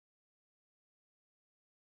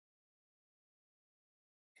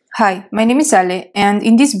Hi, my name is Ale, and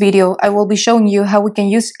in this video I will be showing you how we can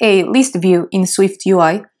use a list view in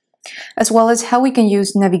SwiftUI, as well as how we can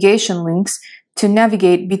use navigation links to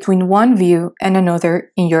navigate between one view and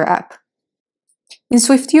another in your app. In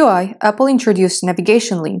SwiftUI, Apple introduced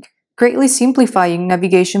NavigationLink, greatly simplifying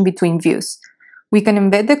navigation between views. We can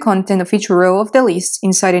embed the content of each row of the list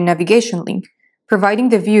inside a navigation link, providing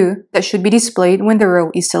the view that should be displayed when the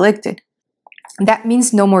row is selected. That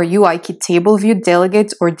means no more UIKit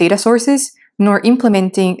delegates or data sources, nor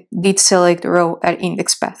implementing did select row at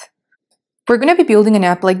index path. We're going to be building an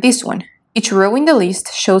app like this one. Each row in the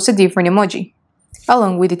list shows a different emoji,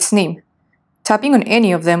 along with its name. Tapping on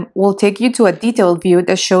any of them will take you to a detailed view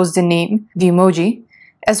that shows the name, the emoji,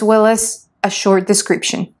 as well as a short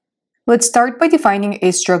description. Let's start by defining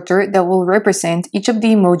a structure that will represent each of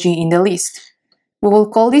the emoji in the list. We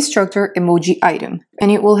will call this structure Emoji Item,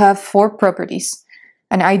 and it will have 4 properties: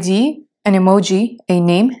 an ID, an emoji, a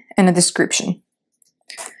name, and a description.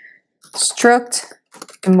 Struct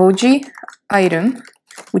Emoji Item,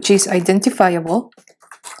 which is identifiable.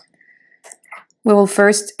 We will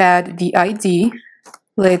first add the ID.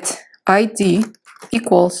 Let ID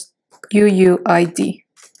equals UUID.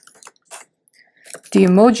 The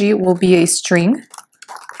emoji will be a string.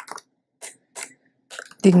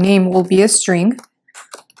 The name will be a string.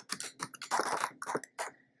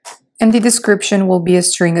 And the description will be a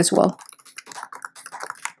string as well.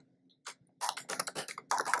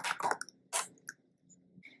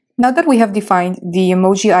 Now that we have defined the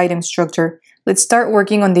emoji item structure, let's start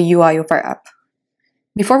working on the UI of our app.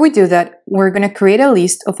 Before we do that, we're going to create a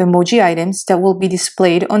list of emoji items that will be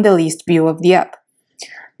displayed on the list view of the app.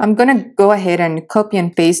 I'm going to go ahead and copy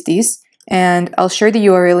and paste this, and I'll share the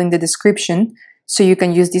URL in the description so you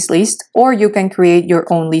can use this list, or you can create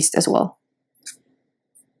your own list as well.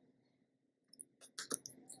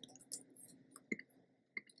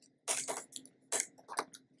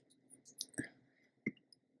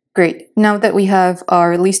 Great, now that we have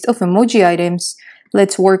our list of emoji items,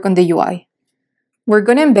 let's work on the UI. We're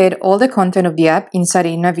going to embed all the content of the app inside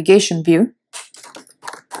a navigation view.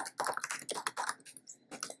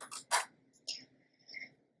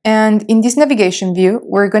 And in this navigation view,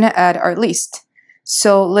 we're going to add our list.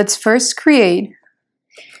 So let's first create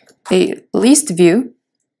a list view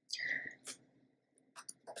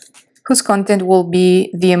whose content will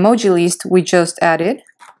be the emoji list we just added.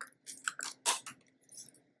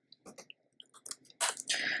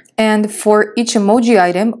 And for each emoji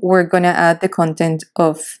item, we're going to add the content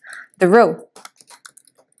of the row.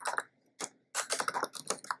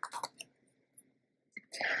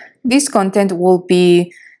 This content will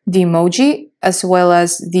be the emoji as well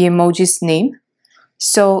as the emoji's name.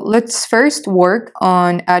 So let's first work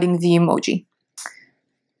on adding the emoji.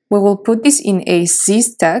 We will put this in a C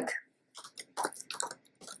stack.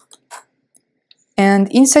 And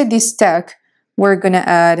inside this stack, we're going to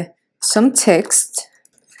add some text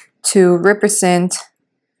to represent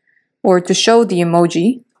or to show the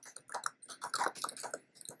emoji.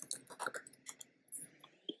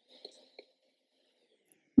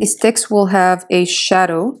 This text will have a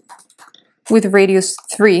shadow with radius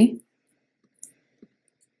 3.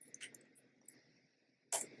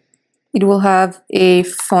 It will have a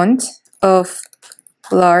font of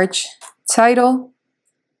large title,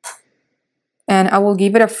 and I will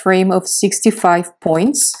give it a frame of 65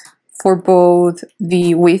 points for both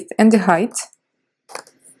the width and the height.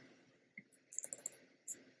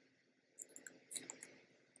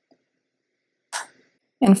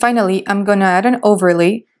 And finally, I'm going to add an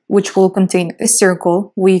overlay which will contain a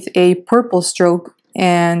circle with a purple stroke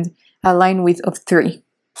and a line width of 3.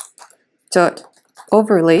 Dot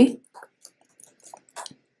overlay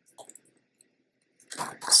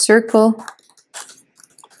circle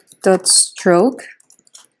dot stroke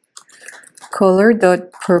color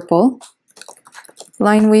dot purple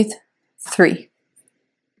line width 3.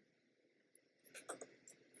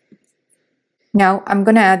 Now I'm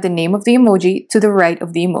going to add the name of the emoji to the right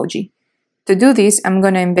of the emoji. To do this, I'm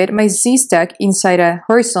going to embed my Z stack inside a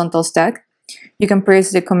horizontal stack. You can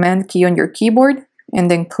press the Command key on your keyboard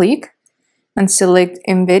and then click and select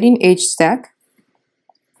Embed in H stack.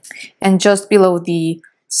 And just below the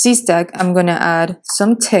Z stack, I'm going to add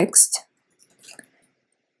some text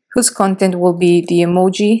whose content will be the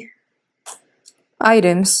emoji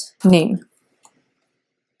item's name.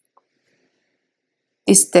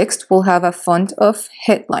 This text will have a font of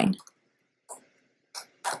headline.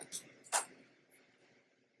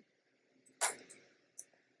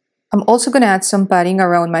 I'm also going to add some padding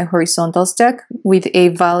around my horizontal stack with a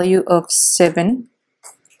value of 7.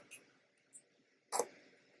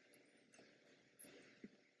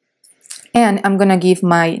 And I'm gonna give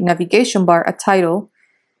my navigation bar a title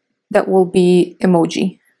that will be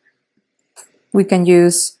emoji. We can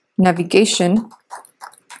use navigation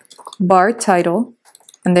bar title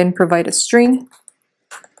and then provide a string.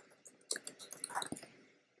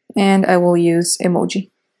 And I will use emoji.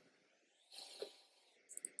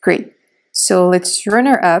 Great. So let's run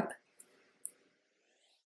our app.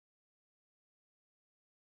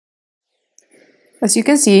 As you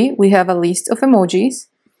can see, we have a list of emojis,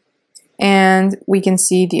 and we can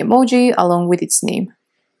see the emoji along with its name.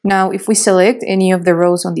 Now, if we select any of the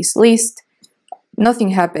rows on this list,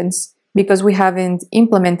 nothing happens because we haven't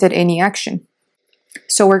implemented any action.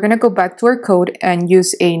 So we're going to go back to our code and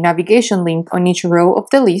use a navigation link on each row of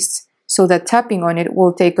the list so that tapping on it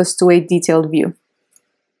will take us to a detailed view.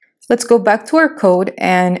 Let's go back to our code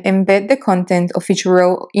and embed the content of each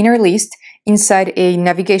row in our list inside a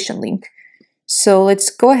navigation link. So let's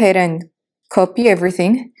go ahead and copy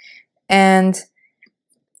everything and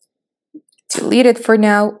delete it for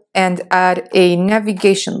now and add a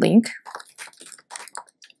navigation link.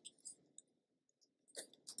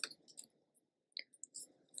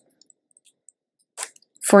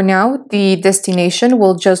 For now, the destination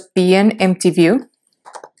will just be an empty view.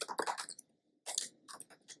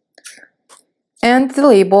 And the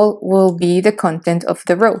label will be the content of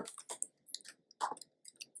the row.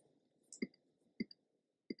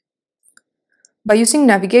 By using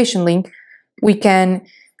navigation link, we can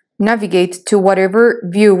navigate to whatever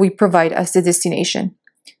view we provide as the destination.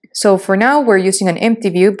 So for now, we're using an empty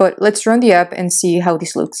view, but let's run the app and see how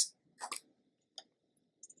this looks.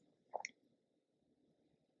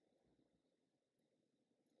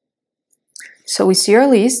 So we see our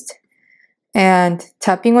list, and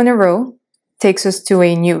tapping on a row takes us to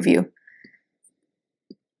a new view.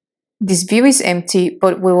 This view is empty,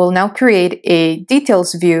 but we will now create a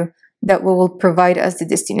details view that we will provide as the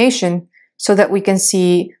destination so that we can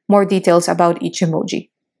see more details about each emoji.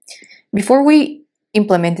 Before we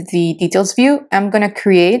implement the details view, I'm going to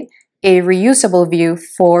create a reusable view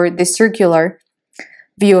for the circular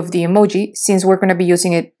view of the emoji, since we're going to be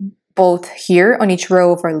using it both here on each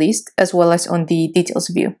row of our list as well as on the details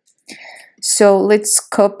view. So let's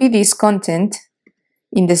copy this content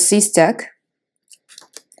in the C stack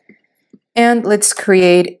and let's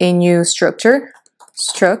create a new structure,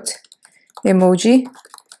 struct emoji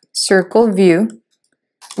circle view,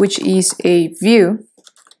 which is a view,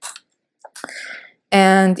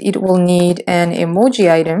 and it will need an emoji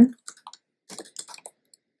item.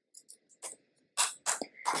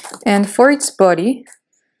 And for its body,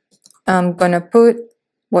 I'm gonna put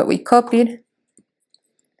what we copied.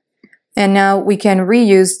 And now we can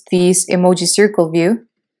reuse this emoji circle view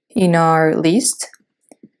in our list.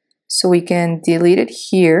 So we can delete it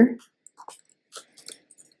here.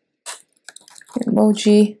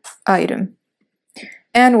 Emoji item.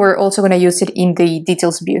 And we're also going to use it in the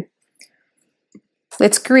details view.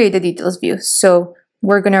 Let's create the details view. So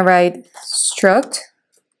we're going to write struct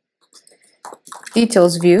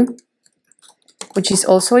details view, which is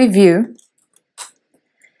also a view.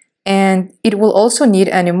 And it will also need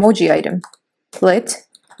an emoji item. Let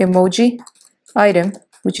emoji item,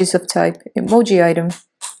 which is of type emoji item.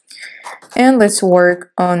 And let's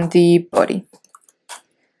work on the body.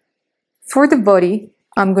 For the body,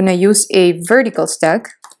 I'm going to use a vertical stack,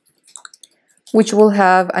 which will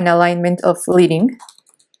have an alignment of leading.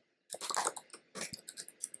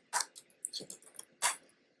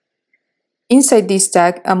 Inside this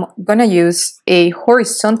stack, I'm going to use a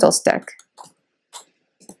horizontal stack.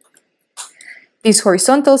 This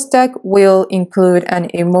horizontal stack will include an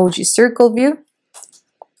emoji circle view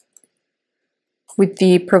with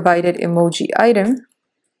the provided emoji item.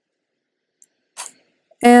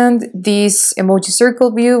 And this emoji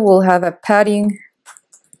circle view will have a padding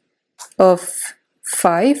of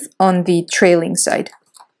 5 on the trailing side.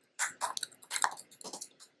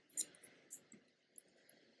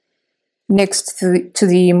 Next to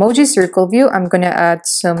the emoji circle view, I'm going to add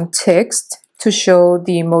some text to show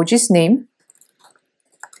the emoji's name.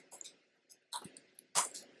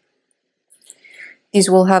 This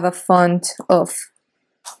will have a font of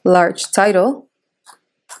large title.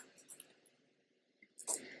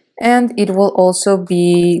 And it will also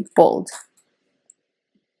be bold.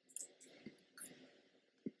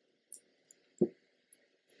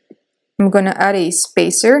 I'm going to add a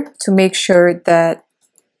spacer to make sure that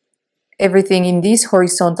everything in this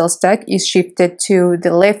horizontal stack is shifted to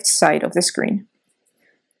the left side of the screen.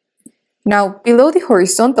 Now, below the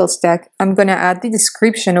horizontal stack, I'm going to add the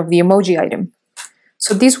description of the emoji item.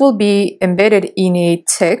 So this will be embedded in a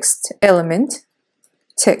text element,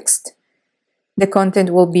 text. The content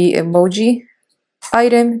will be emoji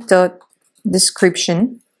item dot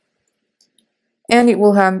description, and it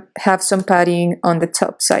will have some padding on the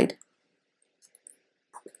top side.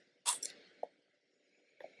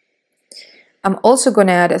 I'm also going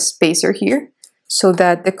to add a spacer here so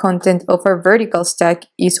that the content of our vertical stack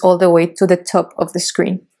is all the way to the top of the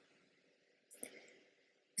screen.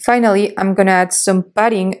 Finally, I'm going to add some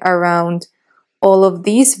padding around all of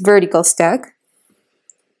these vertical stack.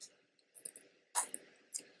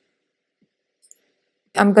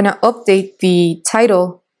 I'm going to update the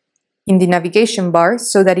title in the navigation bar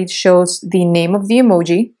so that it shows the name of the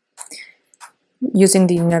emoji using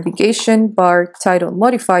the navigation bar title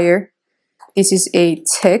modifier. This is a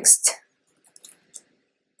text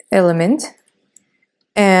element,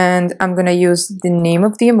 and I'm going to use the name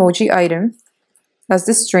of the emoji item as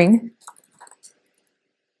the string.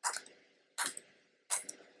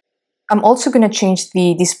 I'm also going to change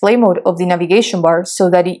the display mode of the navigation bar so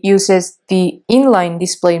that it uses the inline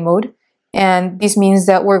display mode, and this means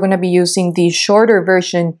that we're going to be using the shorter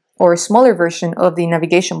version or smaller version of the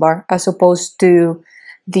navigation bar as opposed to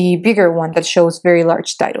the bigger one that shows very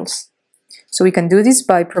large titles. So we can do this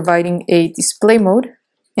by providing a display mode,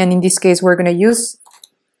 and in this case we're going to use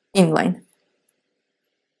inline.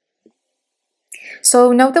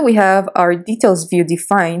 So now that we have our details view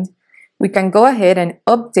defined, we can go ahead and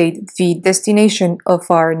update the destination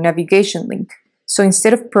of our navigation link. So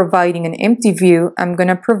instead of providing an empty view, I'm going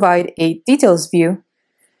to provide a details view,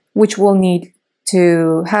 which will need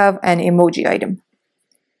to have an emoji item.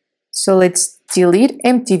 So let's delete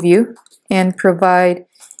empty view and provide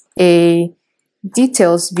a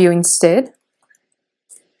details view instead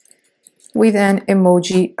with an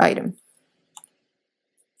emoji item.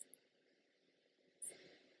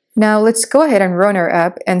 Now let's go ahead and run our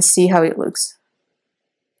app and see how it looks.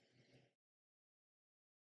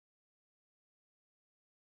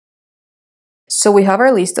 So we have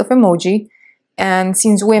our list of emoji, and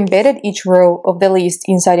since we embedded each row of the list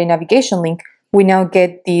inside a navigation link, we now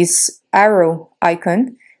get this arrow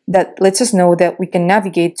icon that lets us know that we can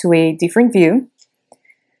navigate to a different view.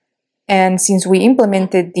 And since we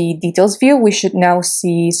implemented the details view, we should now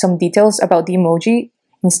see some details about the emoji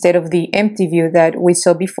instead of the empty view that we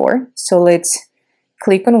saw before. So let's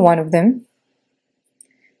click on one of them.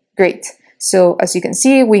 Great. So as you can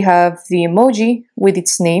see, we have the emoji with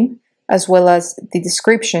its name as well as the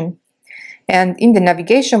description. And in the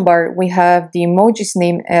navigation bar, we have the emoji's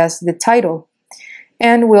name as the title.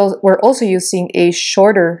 And we're also using a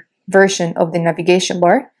shorter version of the navigation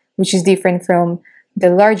bar, which is different from the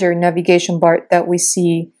larger navigation bar that we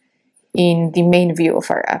see in the main view of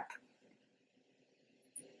our app.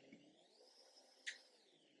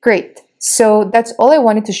 Great. So that's all I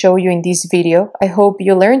wanted to show you in this video. I hope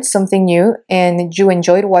you learned something new and you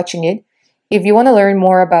enjoyed watching it. If you want to learn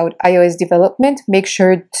more about iOS development, make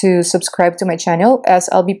sure to subscribe to my channel as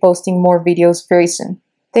I'll be posting more videos very soon.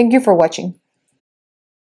 Thank you for watching.